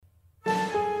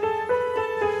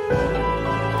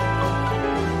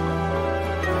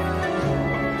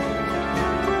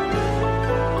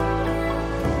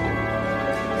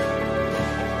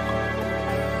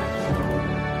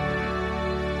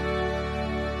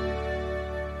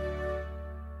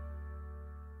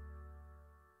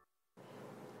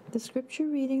The scripture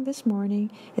reading this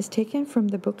morning is taken from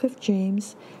the book of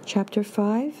James, chapter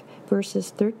 5, verses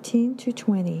 13 to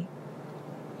 20.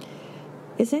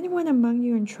 Is anyone among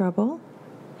you in trouble?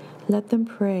 Let them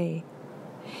pray.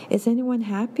 Is anyone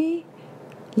happy?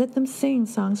 Let them sing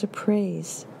songs of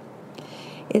praise.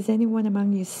 Is anyone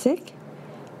among you sick?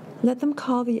 Let them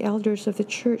call the elders of the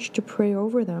church to pray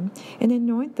over them and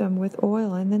anoint them with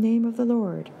oil in the name of the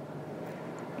Lord.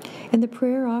 And the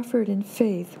prayer offered in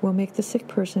faith will make the sick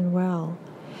person well.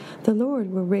 The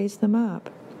Lord will raise them up.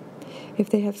 If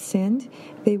they have sinned,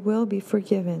 they will be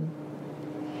forgiven.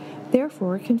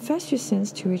 Therefore, confess your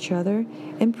sins to each other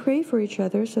and pray for each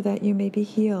other so that you may be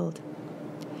healed.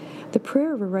 The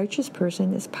prayer of a righteous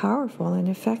person is powerful and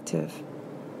effective.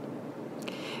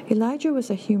 Elijah was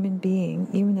a human being,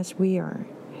 even as we are.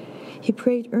 He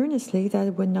prayed earnestly that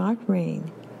it would not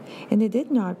rain. And it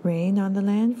did not rain on the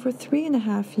land for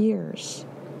 3.5 years.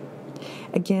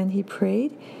 Again he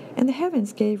prayed, and the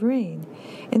heavens gave rain,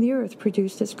 and the earth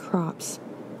produced its crops.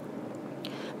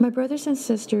 My brothers and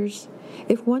sisters,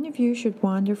 if one of you should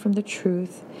wander from the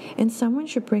truth, and someone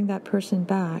should bring that person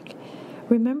back,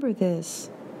 remember this: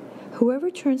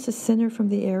 whoever turns a sinner from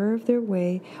the error of their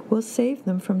way will save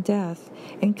them from death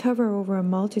and cover over a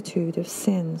multitude of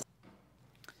sins.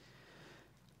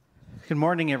 Good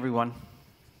morning, everyone.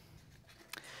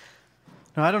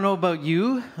 Now, I don't know about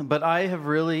you, but I have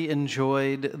really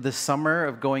enjoyed the summer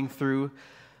of going through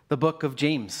the book of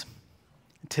James.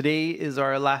 Today is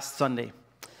our last Sunday.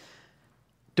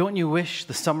 Don't you wish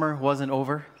the summer wasn't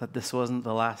over, that this wasn't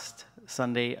the last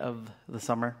Sunday of the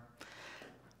summer?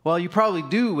 Well, you probably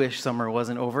do wish summer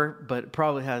wasn't over, but it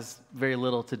probably has very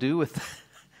little to do with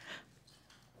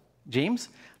James.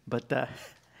 But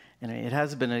anyway, it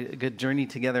has been a good journey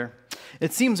together.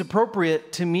 It seems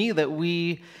appropriate to me that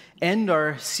we end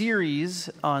our series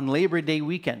on Labor Day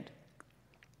weekend.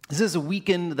 This is a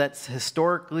weekend that's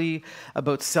historically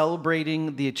about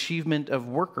celebrating the achievement of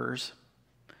workers.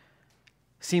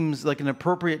 Seems like an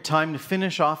appropriate time to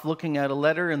finish off looking at a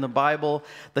letter in the Bible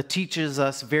that teaches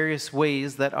us various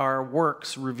ways that our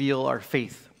works reveal our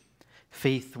faith.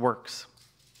 Faith works.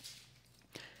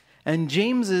 And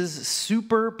James's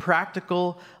super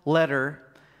practical letter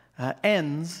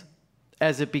ends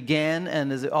as it began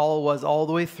and as it all was all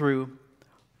the way through.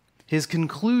 His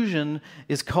conclusion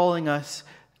is calling us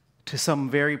to some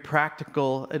very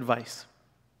practical advice.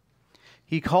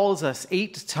 He calls us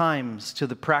 8 times to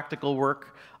the practical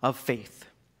work of faith.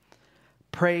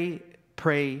 Pray,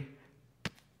 pray,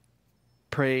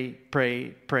 pray,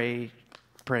 pray, pray,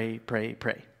 pray, pray,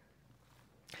 pray.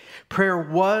 Prayer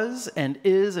was and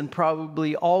is and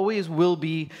probably always will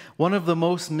be one of the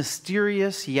most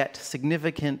mysterious yet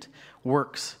significant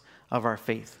works of our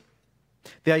faith.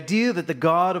 The idea that the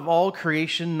God of all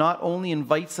creation not only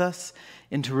invites us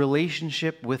into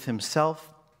relationship with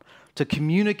himself, to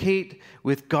communicate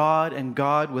with God and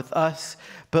God with us,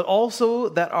 but also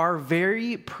that our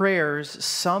very prayers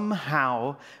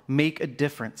somehow make a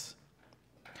difference.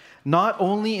 Not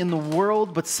only in the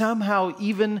world, but somehow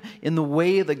even in the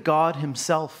way that God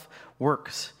himself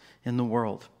works in the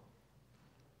world.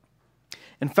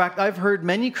 In fact, I've heard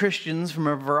many Christians from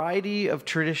a variety of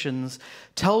traditions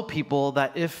tell people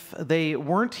that if they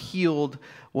weren't healed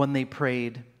when they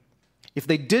prayed, if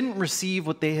they didn't receive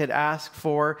what they had asked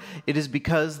for, it is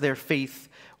because their faith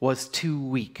was too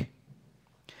weak.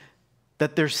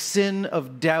 That their sin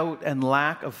of doubt and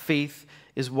lack of faith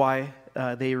is why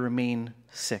they remain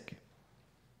sick.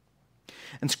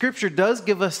 And Scripture does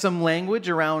give us some language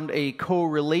around a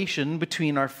correlation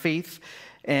between our faith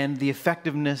and the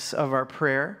effectiveness of our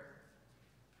prayer.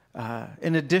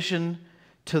 In addition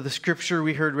to the Scripture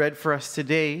we heard read for us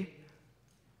today,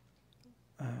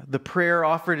 the prayer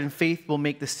offered in faith will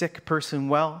make the sick person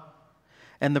well,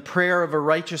 and the prayer of a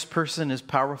righteous person is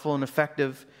powerful and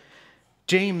effective.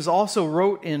 James also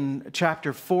wrote in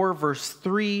chapter 4, verse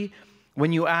 3,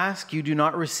 "When you ask, you do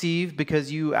not receive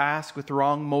because you ask with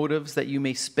wrong motives, that you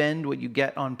may spend what you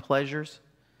get on pleasures."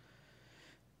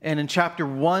 And in chapter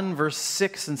 1, verse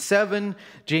 6 and 7,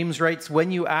 James writes, "When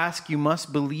you ask, you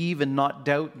must believe and not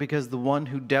doubt, because the one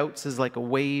who doubts is like a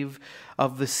wave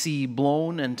of the sea,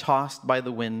 blown and tossed by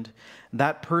the wind.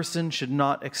 That person should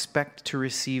not expect to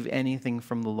receive anything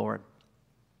from the Lord."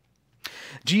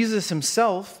 Jesus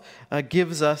himself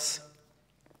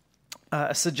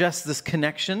suggests this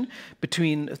connection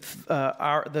between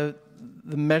the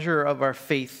measure of our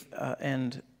faith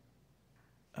and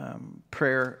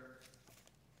prayer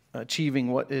achieving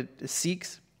what it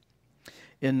seeks.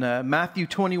 In Matthew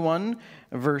 21,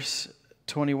 verse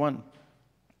 21,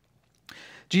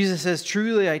 Jesus says,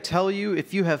 "Truly I tell you,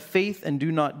 if you have faith and do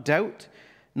not doubt,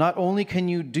 Not only can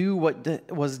you do what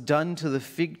was done to the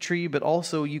fig tree, but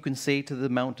also you can say to the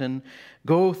mountain,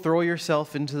 go throw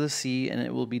yourself into the sea, and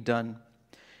it will be done.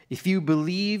 If you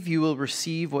believe, you will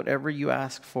receive whatever you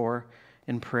ask for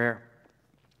in prayer.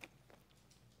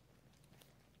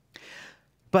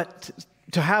 But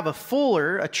to have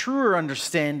a truer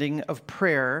understanding of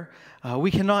prayer,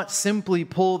 we cannot simply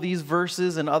pull these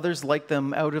verses and others like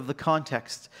them out of the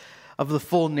context of the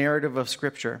full narrative of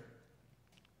Scripture.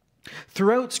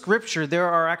 Throughout Scripture, there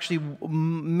are actually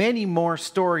many more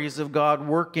stories of God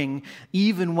working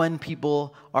even when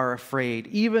people are afraid,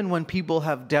 even when people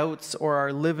have doubts or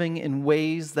are living in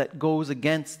ways that goes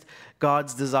against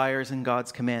God's desires and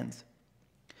God's commands.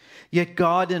 Yet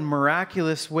God,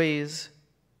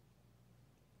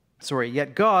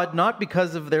 not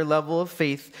because of their level of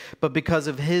faith, but because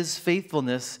of his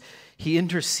faithfulness, he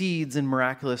intercedes in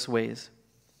miraculous ways.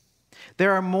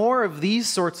 There are more of these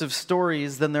sorts of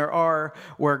stories than there are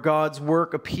where God's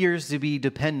work appears to be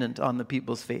dependent on the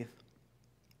people's faith.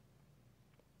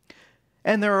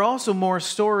 And there are also more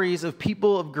stories of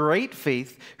people of great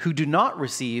faith who do not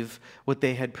receive what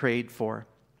they had prayed for.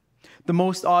 The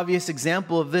most obvious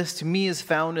example of this to me is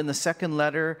found in the second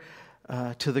letter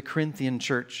to the Corinthian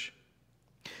church.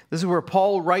 This is where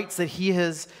Paul writes that he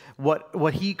has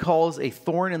what he calls a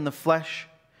thorn in the flesh,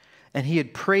 and he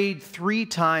had prayed 3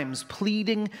 times,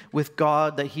 pleading with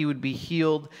God that he would be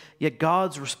healed, yet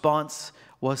God's response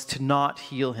was to not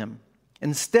heal him.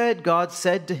 Instead, God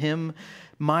said to him,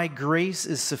 my grace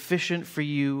is sufficient for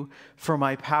you, for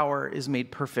my power is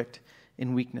made perfect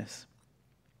in weakness.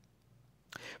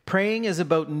 Praying is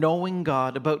about knowing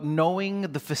God, about knowing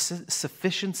the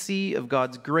sufficiency of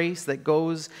God's grace that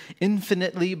goes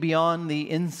infinitely beyond the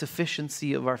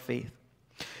insufficiency of our faith.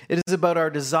 It is about our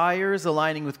desires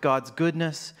aligning with God's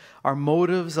goodness, our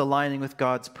motives aligning with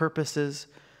God's purposes,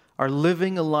 our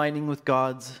living aligning with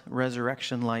God's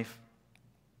resurrection life.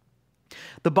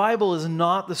 The Bible is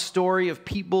not the story of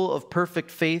people of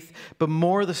perfect faith, but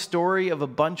more the story of a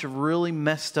bunch of really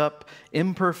messed up,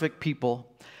 imperfect people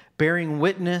bearing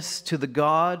witness to the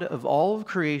God of all of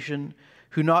creation,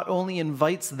 who not only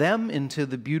invites them into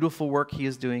the beautiful work he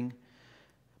is doing,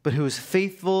 but who is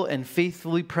faithful and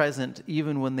faithfully present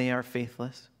even when they are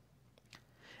faithless.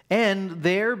 And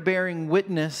their bearing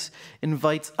witness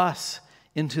invites us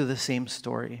into the same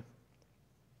story.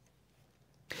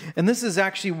 And this is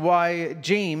actually why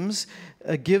James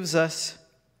gives us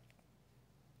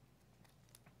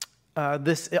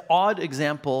this odd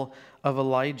example of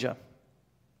Elijah.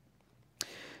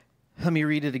 Let me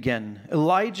read it again.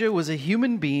 Elijah was a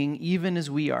human being even as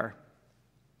we are.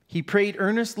 He prayed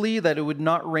earnestly that it would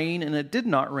not rain, and it did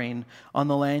not rain on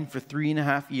the land for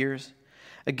 3.5 years.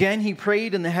 Again, he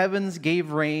prayed, and the heavens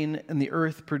gave rain, and the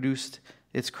earth produced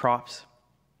its crops.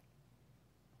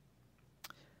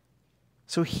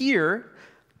 So here,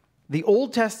 the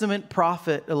Old Testament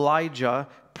prophet Elijah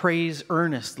prays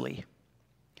earnestly,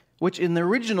 which in the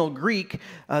original Greek,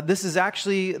 this is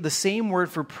actually the same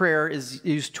word for prayer is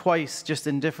used twice, just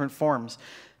in different forms.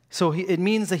 So it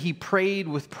means that he prayed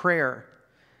with prayer,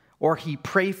 or he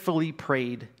prayfully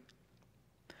prayed.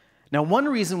 Now, one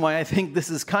reason why I think this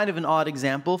is kind of an odd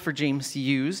example for James to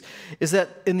use is that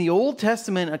in the Old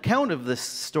Testament account of this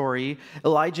story,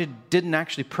 Elijah didn't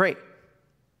actually pray.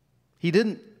 He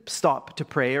didn't stop to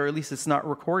pray, or at least it's not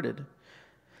recorded.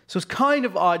 So it's kind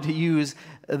of odd to use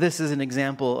this as an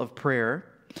example of prayer.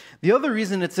 The other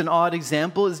reason it's an odd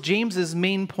example is James's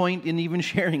main point in even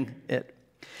sharing it.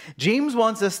 James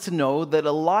wants us to know that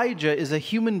Elijah is a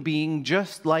human being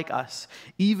just like us,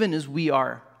 even as we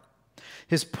are.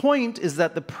 His point is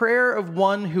that the prayer of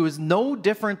one who is no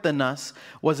different than us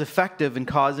was effective in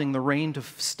causing the rain to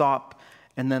stop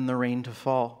and then the rain to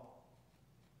fall.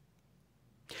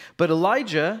 But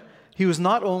Elijah, he was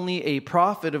not only a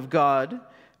prophet of God,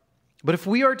 but if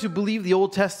we are to believe the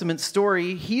Old Testament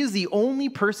story, he is the only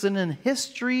person in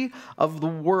history of the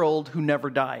world who never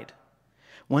died.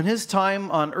 When his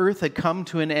time on earth had come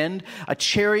to an end, a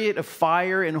chariot of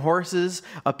fire and horses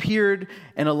appeared,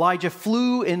 and Elijah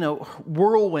flew in a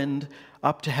whirlwind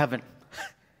up to heaven.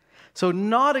 So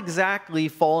not exactly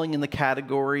falling in the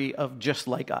category of just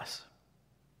like us.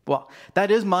 Well,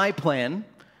 that is my plan.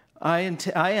 I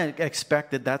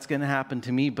expect that that's going to happen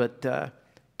to me, but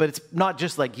it's not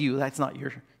just like you. That's not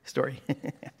your story.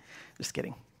 Just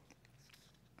kidding.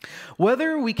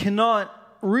 Whether we cannot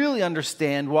really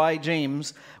understand why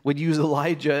James would use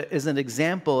Elijah as an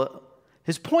example,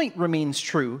 his point remains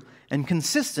true and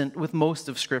consistent with most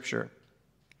of Scripture.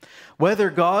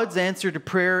 Whether God's answer to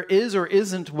prayer is or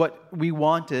isn't what we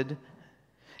wanted,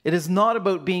 It is not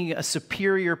about being a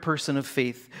superior person of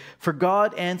faith, for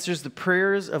God answers the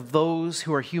prayers of those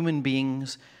who are human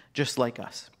beings just like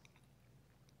us.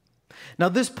 Now,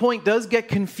 this point does get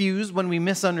confused when we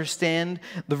misunderstand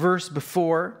the verse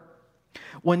before.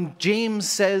 When James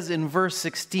says in verse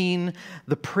 16,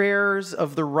 the prayers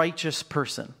of the righteous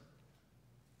person.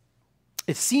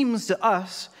 It seems to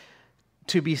us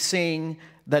to be saying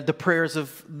that the prayers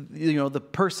of, the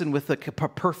person with a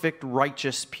perfect,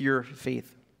 righteous, pure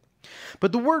faith.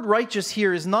 But the word righteous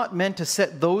here is not meant to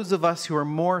set those of us who are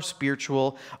more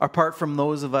spiritual apart from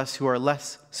those of us who are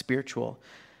less spiritual.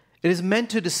 It is meant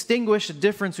to distinguish a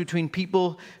difference between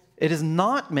people. It is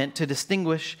not meant to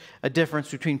distinguish a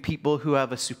difference between people who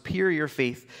have a superior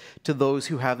faith to those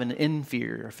who have an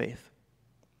inferior faith.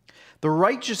 The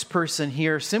righteous person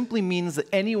here simply means that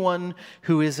anyone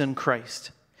who is in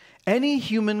Christ. Any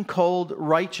human called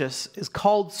righteous is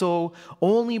called so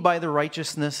only by the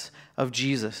righteousness of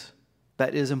Jesus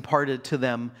that is imparted to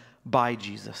them by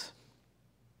Jesus.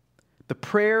 The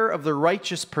prayer of the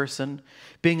righteous person,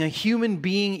 being a human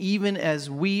being even as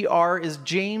we are, is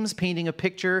James painting a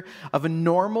picture of a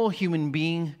normal human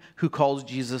being who calls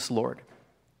Jesus Lord.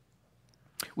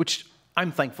 Which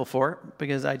I'm thankful for,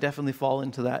 because I definitely fall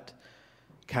into that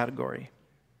category.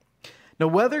 Now,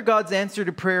 whether God's answer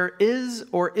to prayer is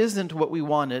or isn't what we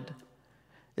wanted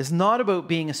is not about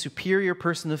being a superior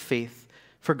person of faith,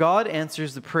 for God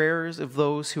answers the prayers of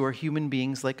those who are human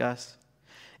beings like us.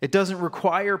 It doesn't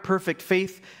require perfect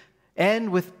faith,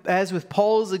 and as with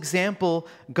Paul's example,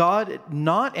 God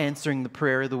not answering the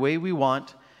prayer the way we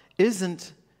want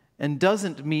isn't and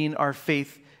doesn't mean our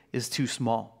faith is too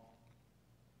small.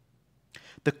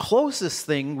 The closest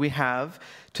thing we have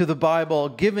to the Bible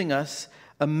giving us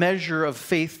a measure of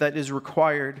faith that is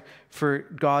required for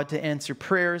God to answer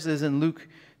prayers is in Luke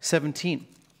 17.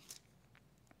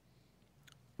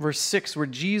 Verse 6, where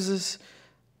Jesus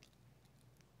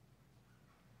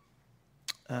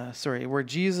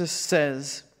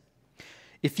says,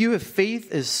 if you have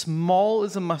faith as small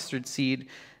as a mustard seed,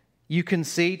 you can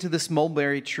say to this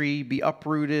mulberry tree, be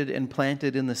uprooted and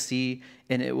planted in the sea,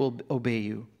 and it will obey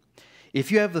you.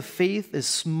 If you have the faith as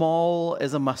small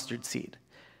as a mustard seed.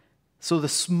 So the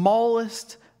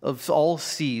smallest of all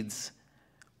seeds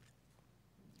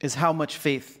is how much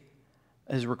faith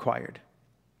is required.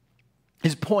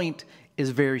 His point is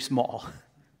very small.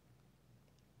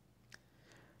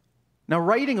 Now,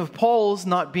 writing of Paul's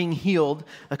not being healed,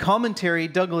 a commentary,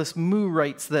 Douglas Moo,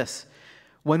 writes this: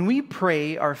 when we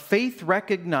pray, our faith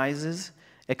recognizes,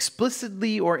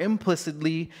 explicitly or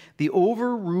implicitly, the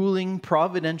overruling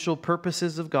providential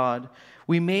purposes of God.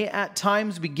 We may at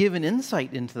times be given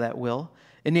insight into that will,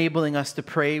 enabling us to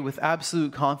pray with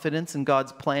absolute confidence in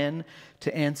God's plan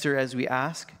to answer as we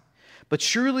ask. But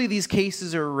surely these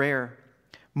cases are rare.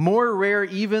 More rare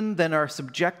even than our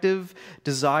subjective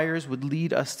desires would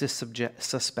lead us to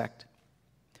suspect.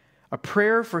 A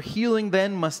prayer for healing,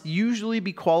 then, must usually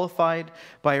be qualified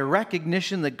by a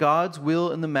recognition that God's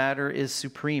will in the matter is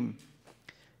supreme.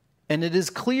 And it is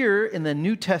clear in the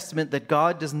New Testament that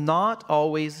God does not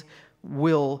always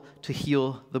will to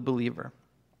heal the believer.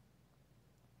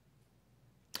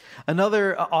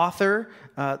 Another author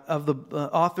of the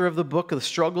book, The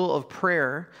Struggle of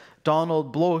Prayer,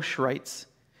 Donald Bloch, writes,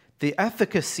 the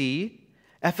efficacy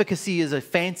is a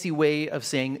fancy way of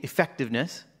saying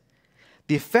effectiveness.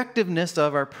 The effectiveness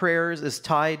of our prayers is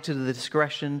tied to the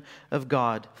discretion of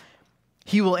God.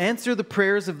 He will answer the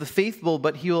prayers of the faithful,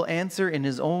 but he will answer in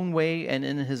his own way and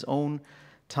in his own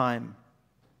time.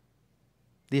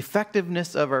 The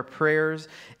effectiveness of our prayers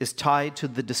is tied to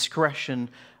the discretion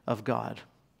of God.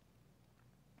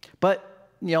 But,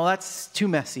 that's too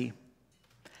messy.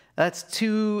 That's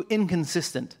too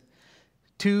inconsistent,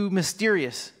 too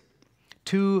mysterious,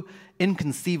 too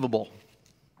inconceivable.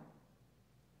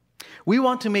 We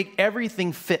want to make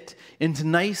everything fit into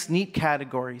nice, neat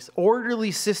categories,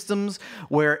 orderly systems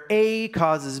where A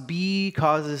causes B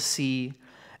causes C,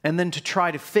 and then to try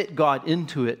to fit God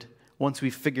into it once we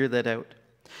figure that out.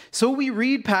 So we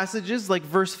read passages like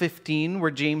verse 15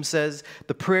 where James says,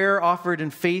 the prayer offered in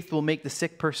faith will make the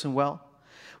sick person well.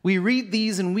 We read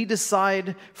these and we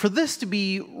decide for this to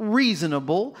be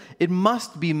reasonable, it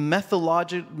must be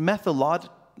methodological.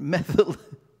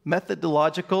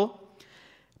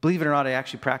 Believe it or not, I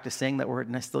actually practiced saying that word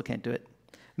and I still can't do it.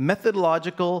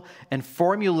 Methodological and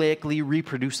formulaically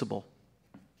reproducible.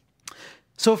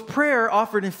 So if prayer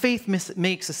offered in faith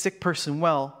makes a sick person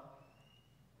well,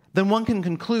 then one can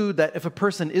conclude that if a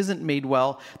person isn't made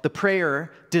well, the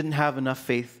prayer didn't have enough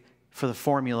faith for the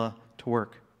formula to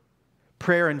work.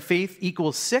 Prayer and faith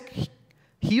equals sick,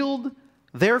 healed.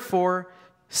 Therefore,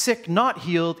 sick not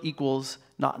healed equals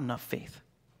not enough faith.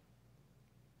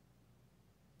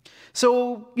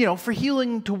 So, for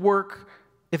healing to work,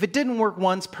 if it didn't work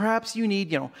once, perhaps you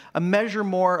need, a measure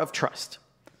more of trust.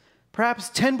 Perhaps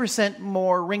 10%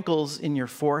 more wrinkles in your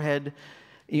forehead.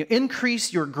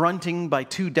 Increase your grunting by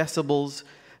 2 decibels.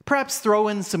 Perhaps throw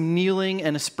in some kneeling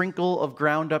and a sprinkle of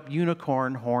ground up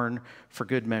unicorn horn for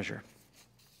good measure.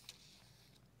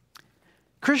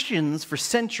 Christians for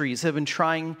centuries have been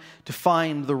trying to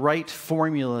find the right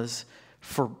formulas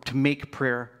to make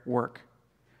prayer work.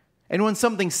 And when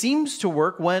something seems to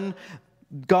work, when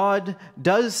God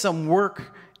does some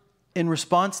work in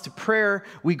response to prayer,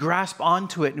 we grasp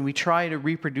onto it and we try to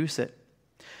reproduce it.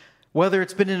 Whether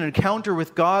it's been an encounter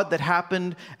with God that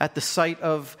happened at the site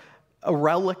of a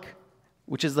relic,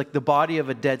 which is like the body of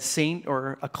a dead saint,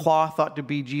 or a cloth thought to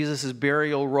be Jesus'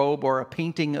 burial robe, or a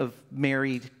painting of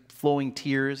Mary flowing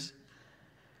tears,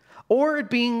 or it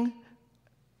being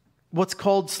what's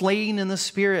called slain in the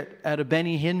spirit at a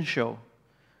Benny Hinn show,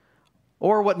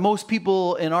 or what most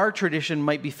people in our tradition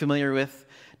might be familiar with,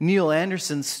 Neil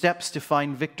Anderson's steps to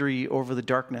find victory over the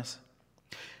darkness.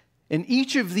 In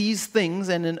each of these things,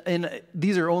 and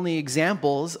these are only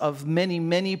examples of many,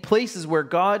 many places where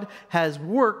God has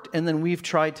worked and then we've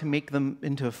tried to make them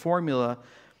into a formula,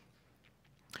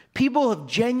 people have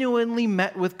genuinely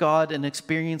met with God and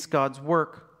experienced God's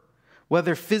work,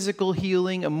 whether physical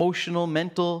healing, emotional,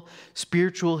 mental,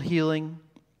 spiritual healing,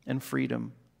 and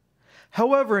freedom.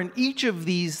 However, in each of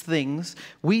these things,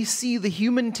 we see the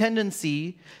human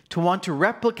tendency to want to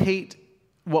replicate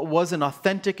what was an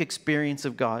authentic experience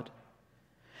of God.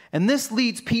 And this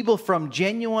leads people from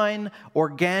genuine,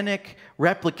 organic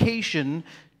replication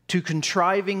to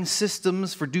contriving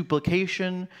systems for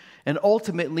duplication, and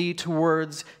ultimately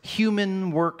towards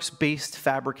human works-based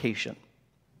fabrication.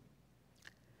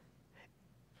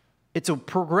 It's a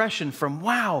progression from,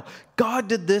 wow, God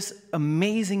did this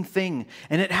amazing thing,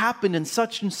 and it happened in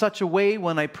such and such a way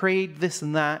when I prayed this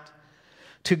and that,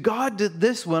 to God did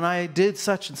this when I did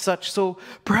such and such, so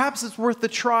perhaps it's worth a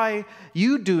try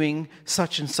you doing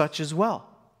such and such as well.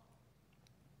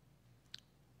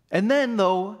 And then,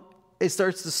 though, it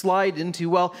starts to slide into,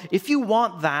 well, if you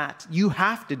want that, you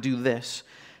have to do this.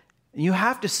 You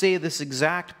have to say this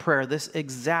exact prayer, this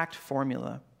exact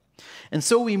formula. And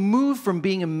so we move from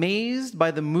being amazed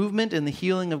by the movement and the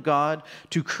healing of God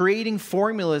to creating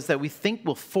formulas that we think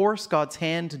will force God's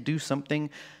hand to do something.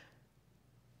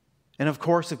 And of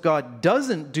course, if God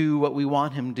doesn't do what we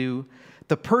want him to do,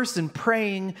 the person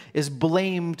praying is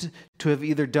blamed to have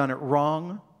either done it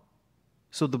wrong,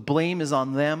 so the blame is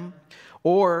on them,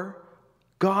 or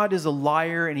God is a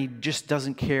liar and he just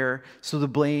doesn't care, so the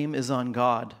blame is on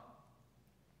God.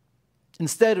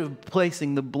 Instead of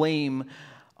placing the blame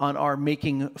on our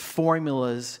making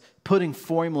formulas, putting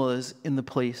formulas in the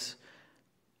place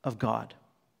of God.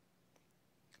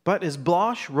 But as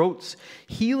Bloch wrote,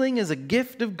 healing is a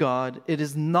gift of God. It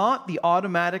is not the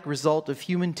automatic result of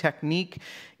human technique,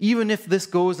 even if this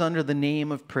goes under the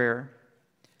name of prayer.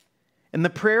 In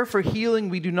the prayer for healing,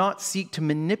 we do not seek to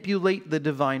manipulate the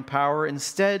divine power.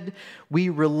 Instead, we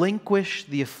relinquish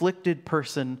the afflicted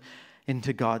person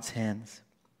into God's hands.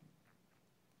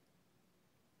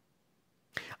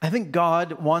 I think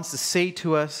God wants to say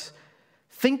to us,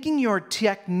 thinking your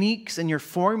techniques and your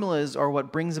formulas are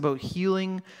what brings about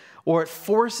healing, or it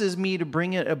forces me to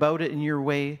bring it about it in your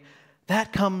way,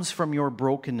 that comes from your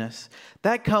brokenness.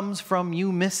 That comes from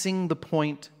you missing the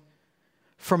point,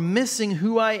 from missing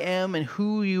who I am and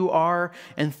who you are,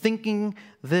 and thinking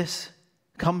this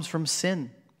comes from sin.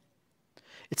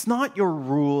 It's not your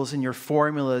rules and your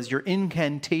formulas, your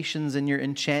incantations and your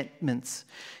enchantments.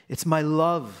 It's my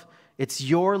love. It's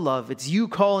your love. It's you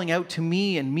calling out to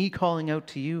me and me calling out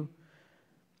to you.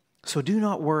 So do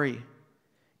not worry.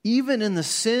 Even in the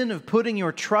sin of putting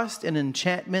your trust in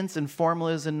enchantments and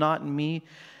formulas and not in me,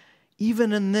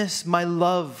 even in this, my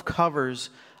love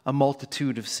covers a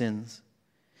multitude of sins.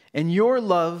 And your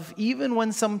love, even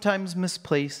when sometimes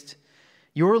misplaced,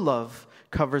 your love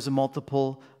covers a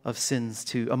multitude of sins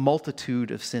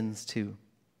too.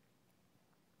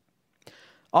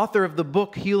 Author of the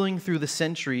book Healing Through the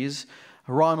Centuries,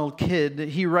 Ronald Kidd,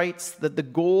 he writes that the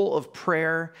goal of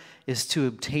prayer is to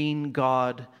obtain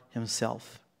God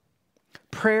himself.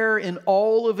 Prayer in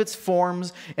all of its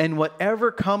forms and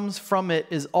whatever comes from it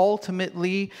is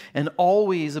ultimately and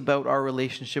always about our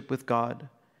relationship with God.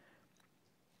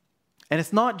 And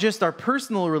it's not just our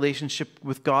personal relationship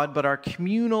with God, but our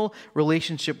communal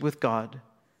relationship with God.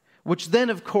 Which then,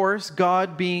 of course,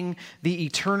 God being the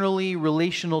eternally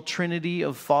relational Trinity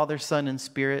of Father, Son, and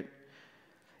Spirit,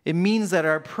 It means that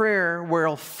our prayer,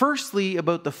 while firstly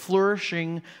about the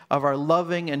flourishing of our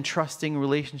loving and trusting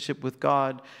relationship with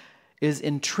God, is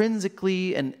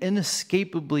intrinsically and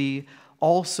inescapably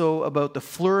also about the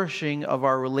flourishing of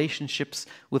our relationships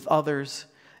with others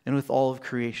and with all of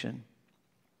creation.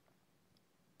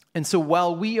 And so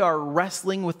while we are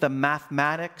wrestling with the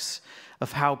mathematics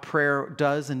of how prayer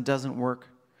does and doesn't work,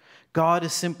 God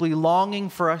is simply longing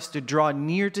for us to draw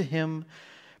near to Him,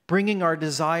 bringing our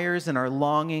desires and our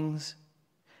longings,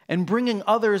 and bringing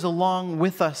others along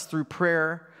with us through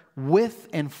prayer, with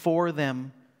and for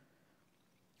them,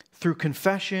 through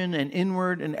confession and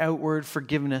inward and outward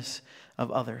forgiveness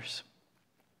of others.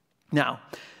 Now,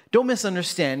 don't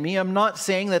misunderstand me. I'm not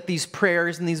saying that these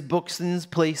prayers and these books and these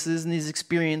places and these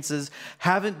experiences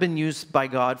haven't been used by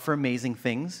God for amazing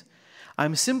things.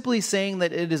 I'm simply saying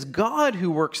that it is God who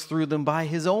works through them by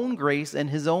His own grace and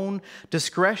His own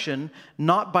discretion,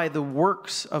 not by the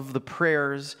works of the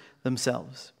prayers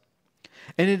themselves.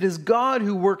 And it is God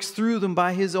who works through them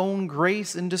by His own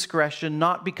grace and discretion,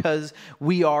 not because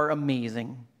we are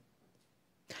amazing.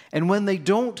 And when they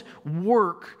don't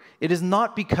work, it is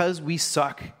not because we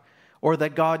suck, or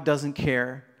that God doesn't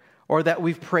care, or that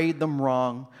we've prayed them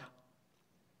wrong.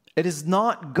 It is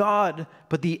not God,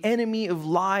 but the enemy of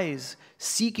lies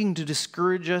seeking to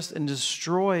discourage us and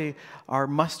destroy our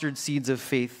mustard seeds of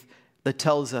faith that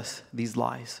tells us these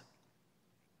lies.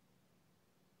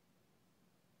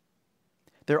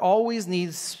 There always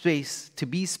needs space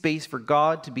for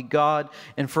God to be God,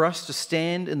 and for us to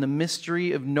stand in the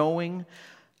mystery of knowing,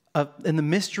 in the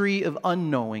mystery of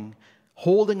unknowing,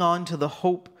 holding on to the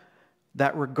hope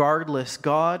that regardless,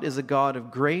 God is a God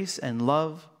of grace and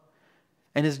love.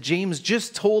 And as James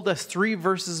just told us 3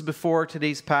 verses before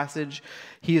today's passage,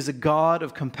 He is a God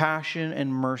of compassion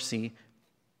and mercy,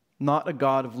 not a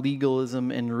God of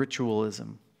legalism and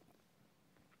ritualism.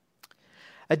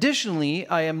 Additionally,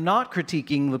 I am not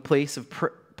critiquing the place of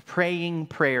praying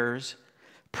prayers,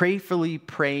 prayerfully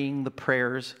praying the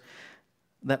prayers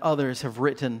that others have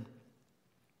written.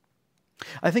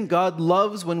 I think God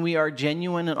loves when we are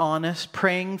genuine and honest,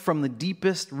 praying from the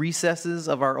deepest recesses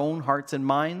of our own hearts and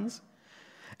minds,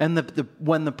 and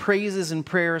when the praises and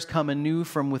prayers come anew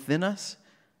from within us.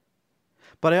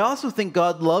 But I also think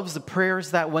God loves the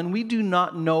prayers that when we do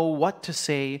not know what to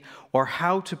say or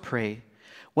how to pray,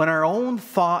 when our own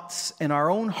thoughts and our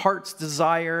own heart's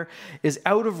desire is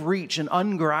out of reach and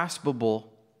ungraspable,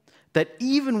 that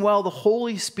even while the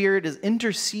Holy Spirit is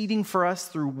interceding for us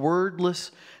through wordless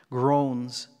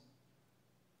groans,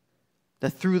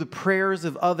 that through the prayers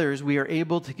of others we are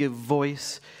able to give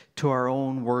voice to our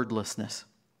own wordlessness.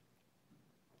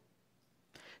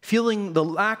 Feeling the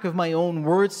lack of my own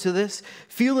words to this,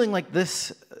 feeling like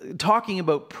this, talking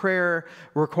about prayer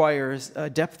requires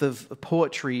a depth of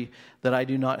poetry that I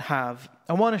do not have.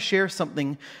 I want to share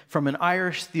something from an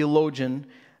Irish theologian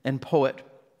and poet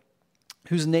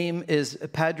whose name is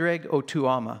Padraig Ó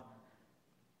Tuama.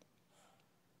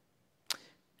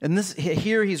 And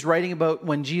here he's writing about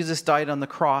when Jesus died on the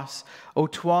cross. Ó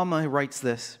Tuama writes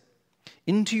this: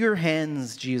 "Into your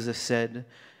hands," Jesus said,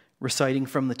 reciting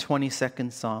from the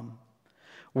 22nd Psalm,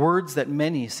 words that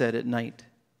many said at night.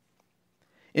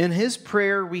 In his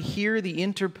prayer, we hear the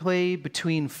interplay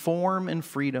between form and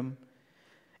freedom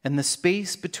and the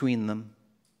space between them,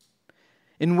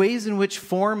 in ways in which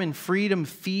form and freedom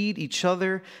feed each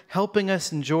other, helping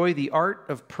us enjoy the art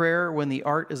of prayer when the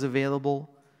art is available,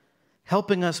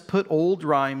 helping us put old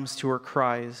rhymes to our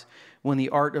cries when the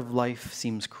art of life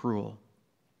seems cruel.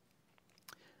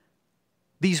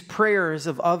 These prayers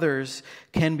of others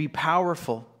can be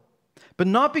powerful, but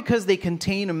not because they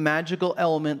contain a magical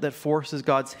element that forces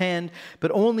God's hand,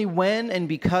 but only when and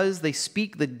because they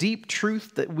speak the deep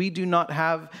truth that we do not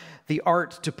have the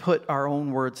art to put our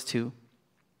own words to.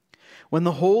 When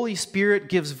the Holy Spirit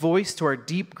gives voice to our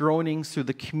deep groanings through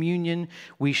the communion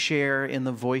we share in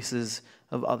the voices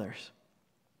of others.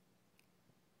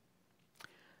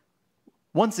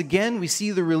 Once again, we see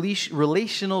the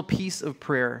relational piece of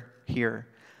prayer here.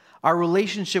 Our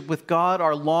relationship with God,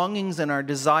 our longings and our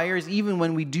desires, even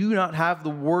when we do not have the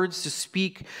words to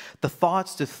speak, the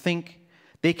thoughts to think,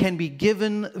 they can be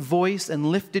given voice and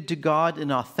lifted to God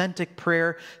in authentic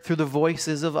prayer through the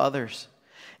voices of others.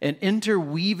 An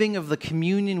interweaving of the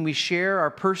communion we share, our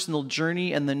personal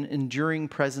journey, and the enduring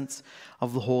presence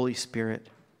of the Holy Spirit.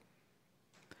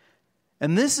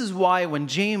 And this is why when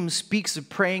James speaks of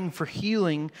praying for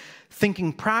healing,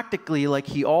 thinking practically like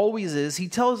he always is, he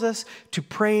tells us to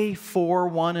pray for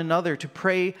one another, to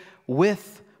pray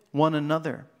with one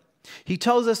another. He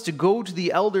tells us to go to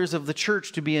the elders of the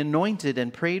church to be anointed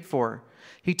and prayed for,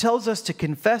 He tells us to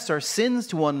confess our sins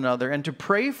to one another and to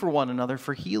pray for one another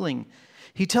for healing.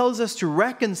 He tells us to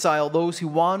reconcile those who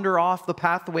wander off the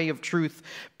pathway of truth,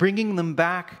 bringing them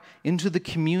back into the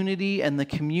community and the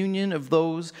communion of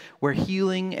those where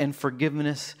healing and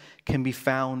forgiveness can be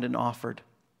found and offered.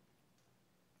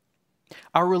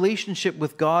 Our relationship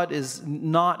with God is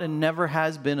not and never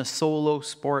has been a solo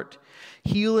sport.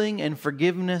 Healing and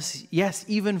forgiveness, yes,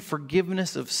 even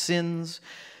forgiveness of sins,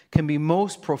 can be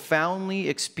most profoundly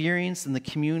experienced in the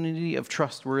community of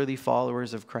trustworthy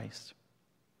followers of Christ.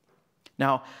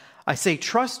 Now, I say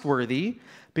trustworthy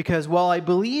because while I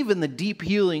believe in the deep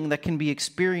healing that can be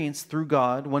experienced through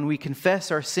God when we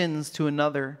confess our sins to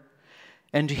another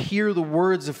and to hear the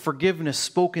words of forgiveness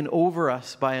spoken over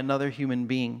us by another human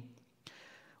being,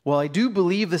 while I do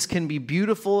believe this can be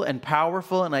beautiful and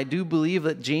powerful, and I do believe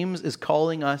that James is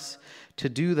calling us to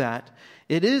do that,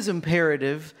 it is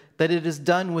imperative that it is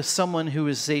done with someone who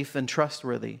is safe and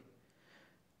trustworthy.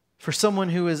 For someone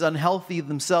who is unhealthy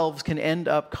themselves can end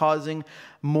up causing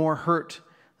more hurt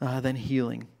than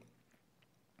healing.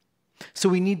 So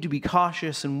we need to be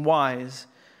cautious and wise,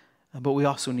 but we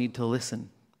also need to listen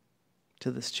to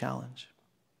this challenge.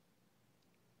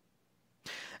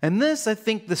 And this, I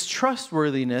think, this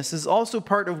trustworthiness is also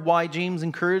part of why James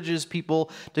encourages people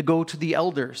to go to the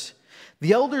elders.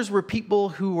 The elders were people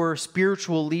who were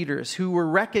spiritual leaders, who were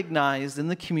recognized in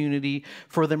the community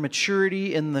for their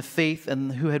maturity in the faith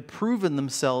and who had proven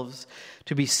themselves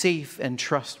to be safe and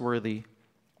trustworthy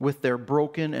with their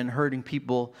broken and hurting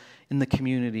people in the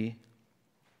community.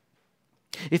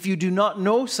 If you do not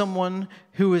know someone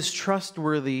who is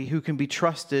trustworthy, who can be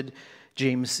trusted,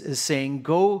 James is saying,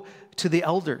 go to the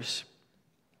elders.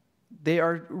 They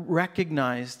are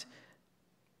recognized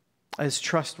as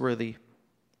trustworthy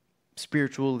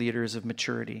spiritual leaders of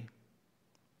maturity.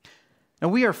 Now,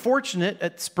 we are fortunate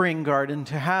at Spring Garden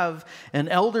to have an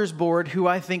elders board who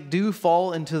I think do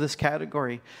fall into this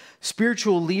category.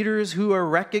 Spiritual leaders who are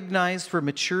recognized for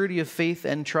maturity of faith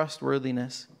and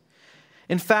trustworthiness.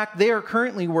 In fact, they are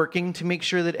currently working to make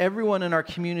sure that everyone in our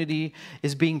community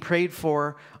is being prayed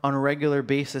for on a regular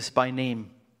basis by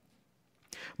name.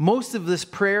 Most of this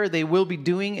prayer they will be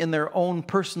doing in their own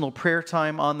personal prayer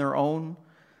time on their own.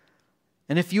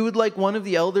 And if you would like one of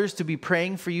the elders to be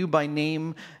praying for you by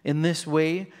name in this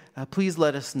way, please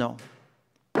let us know.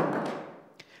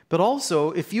 But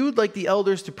also, if you would like the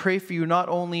elders to pray for you not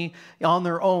only on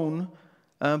their own,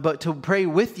 but to pray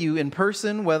with you in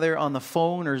person, whether on the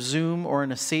phone or Zoom or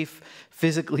in a safe,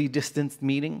 physically distanced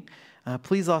meeting,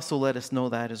 please also let us know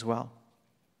that as well.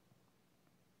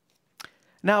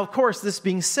 Now, of course, this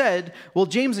being said,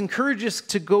 James encourages us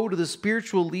to go to the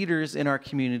spiritual leaders in our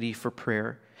community for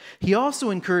prayer. He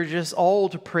also encourages us all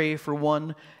to pray for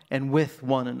one and with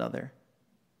one another.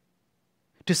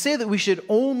 To say that we should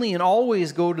only and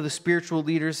always go to the spiritual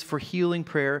leaders for healing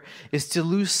prayer is to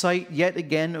lose sight yet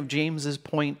again of James's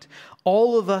point.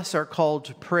 All of us are called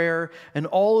to prayer, and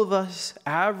all of us,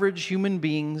 average human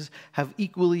beings, have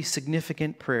equally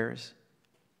significant prayers.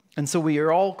 And so we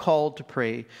are all called to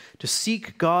pray, to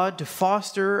seek God, to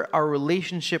foster our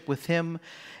relationship with Him,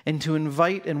 and to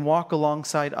invite and walk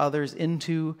alongside others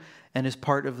into and as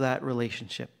part of that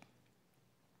relationship.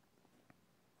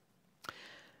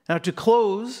 Now, to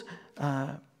close,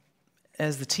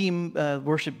 as the team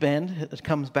worship band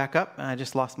comes back up, I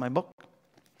just lost my book.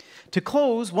 To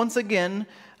close, once again,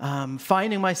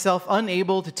 finding myself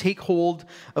unable to take hold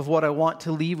of what I want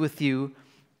to leave with you,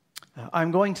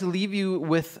 I'm going to leave you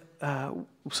with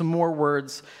some more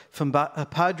words from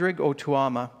Padraig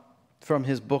Otuama from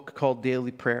his book called Daily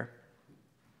Prayer.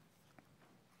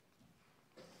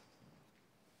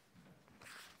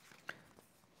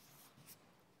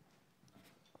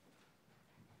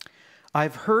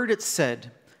 I've heard it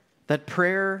said that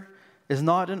prayer is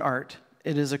not an art,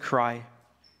 it is a cry.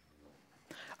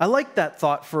 I liked that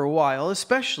thought for a while,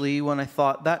 especially when I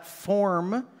thought that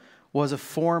form was a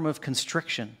form of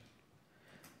constriction,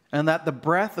 and that the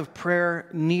breath of prayer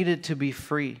needed to be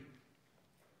free.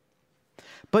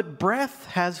 But breath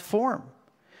has form.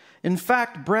 In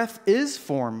fact, breath is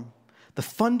form, the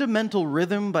fundamental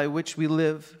rhythm by which we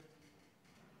live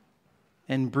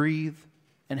and breathe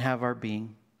and have our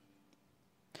being.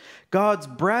 God's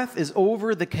breath is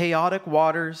over the chaotic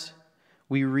waters,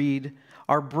 we read.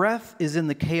 Our breath is in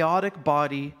the chaotic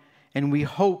body, and we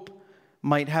hope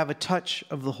might have a touch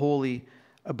of the holy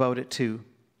about it too.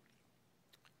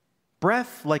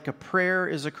 Breath like a prayer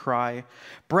is a cry.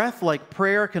 Breath like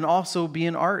prayer can also be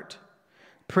an art.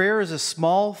 Prayer is a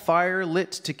small fire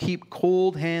lit to keep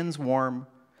cold hands warm.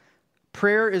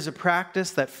 Prayer is a practice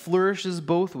that flourishes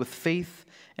both with faith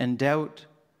and doubt.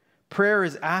 Prayer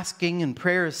is asking and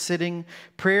prayer is sitting.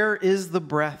 Prayer is the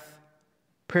breath.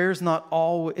 Prayer is not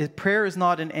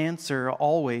an answer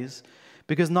always,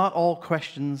 because not all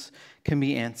questions can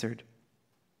be answered.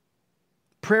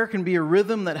 Prayer can be a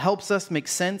rhythm that helps us make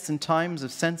sense in times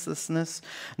of senselessness,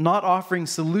 not offering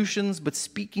solutions, but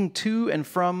speaking to and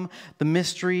from the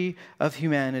mystery of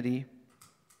humanity.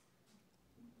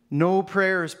 No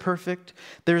prayer is perfect.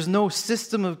 There is no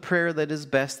system of prayer that is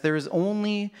best. There is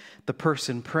only the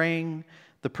person praying,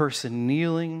 the person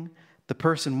kneeling, the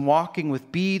person walking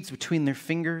with beads between their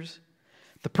fingers,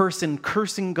 the person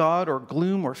cursing God or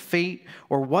gloom or fate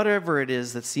or whatever it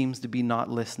is that seems to be not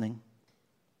listening.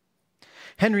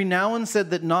 Henry Nouwen said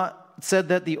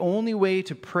that the only way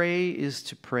to pray is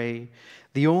to pray.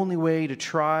 The only way to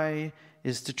try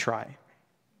is to try.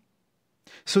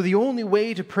 So the only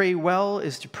way to pray well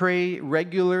is to pray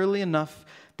regularly enough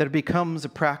that it becomes a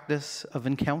practice of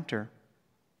encounter.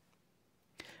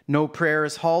 No prayer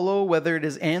is hollow, whether it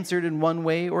is answered in one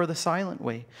way or the silent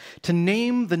way. To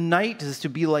name the night is to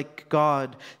be like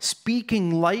God,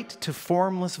 speaking light to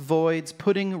formless voids,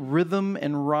 putting rhythm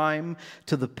and rhyme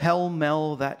to the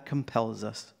pell-mell that compels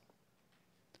us.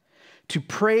 To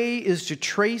pray is to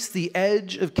trace the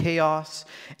edge of chaos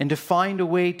and to find a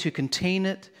way to contain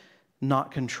it,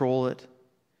 not control it.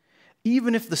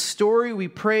 Even if the story we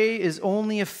pray is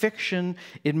only a fiction,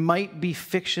 it might be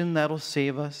fiction that'll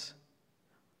save us.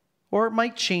 Or it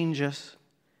might change us.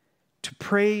 To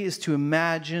pray is to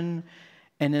imagine,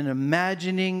 and in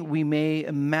imagining, we may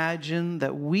imagine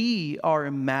that we are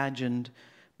imagined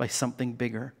by something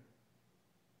bigger.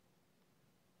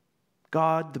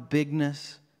 God, the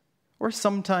bigness, or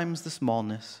sometimes the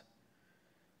smallness.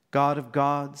 God of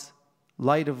gods,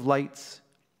 light of lights,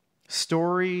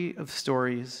 story of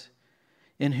stories,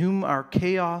 in whom our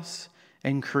chaos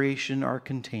and creation are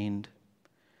contained.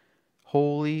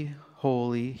 Holy,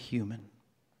 holy human.